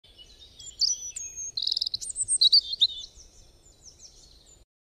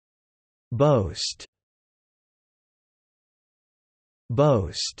boast,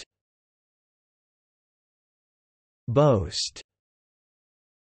 boast, boast.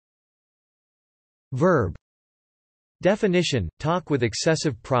 Verb. Definition: talk with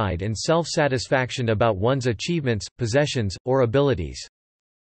excessive pride and self-satisfaction about one's achievements, possessions, or abilities.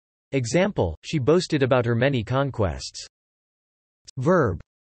 Example: she boasted about her many conquests. Verb.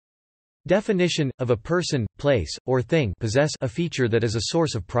 Definition: of a person, place, or thing possess a feature that is a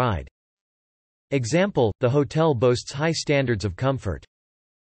source of pride. Example: the hotel boasts high standards of comfort.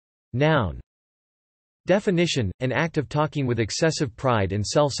 Noun. Definition: an act of talking with excessive pride and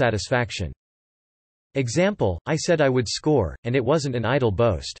self-satisfaction. Example: I said I would score, and it wasn't an idle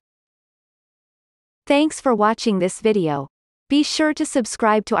boast. Thanks for watching this video. Be sure to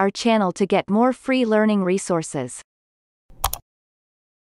subscribe to our channel to get more free learning resources.